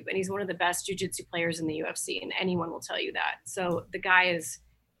YouTube, and he's one of the best jiu-jitsu players in the UFC, and anyone will tell you that. So the guy is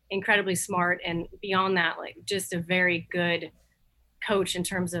incredibly smart, and beyond that, like, just a very good coach in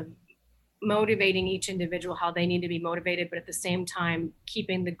terms of motivating each individual how they need to be motivated, but at the same time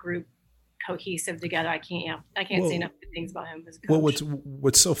keeping the group cohesive together. I can't say enough good things about him as a coach. Well,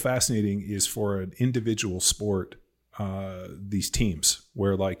 what's so fascinating is for an individual sport, these teams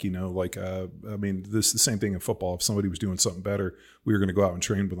where I mean, this is the same thing in football. If somebody was doing something better, we were going to go out and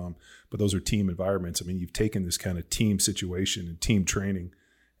train with them, but those are team environments. I mean, you've taken this kind of team situation and team training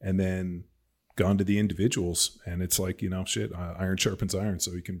and then gone to the individuals, and it's like, iron sharpens iron.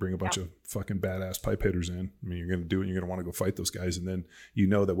 So you can bring a bunch of fucking badass pipe hitters in. I mean, you're going to do it. You're going to want to go fight those guys. And then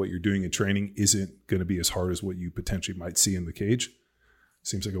that what you're doing in training isn't going to be as hard as what you potentially might see in the cage.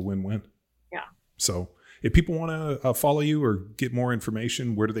 Seems like a win-win. Yeah. So if people want to follow you or get more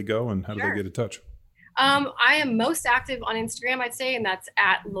information, where do they go and how do they get in touch? I am most active on Instagram, I'd say, and that's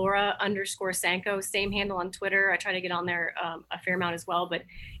at Laura_Sanko. Same handle on Twitter. I try to get on there a fair amount as well, but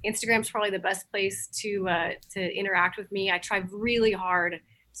Instagram's probably the best place to interact with me. I try really hard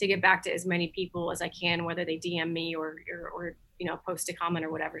to get back to as many people as I can, whether they DM me or post a comment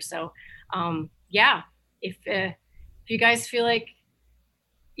or whatever. So if you guys feel like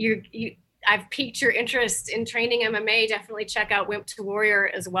I've piqued your interest in training MMA, definitely check out Wimp to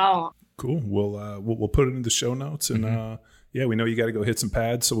Warrior as well. Cool. We'll put it in the show notes, and we know you got to go hit some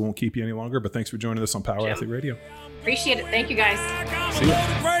pads, so we won't keep you any longer. But thanks for joining us on Power Athlete Radio. Appreciate it. Thank you, guys. See ya.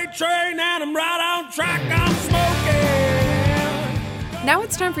 Now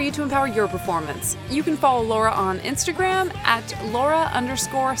it's time for you to empower your performance. You can follow Laura on Instagram at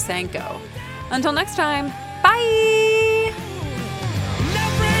Laura_Sanko. Until next time, bye.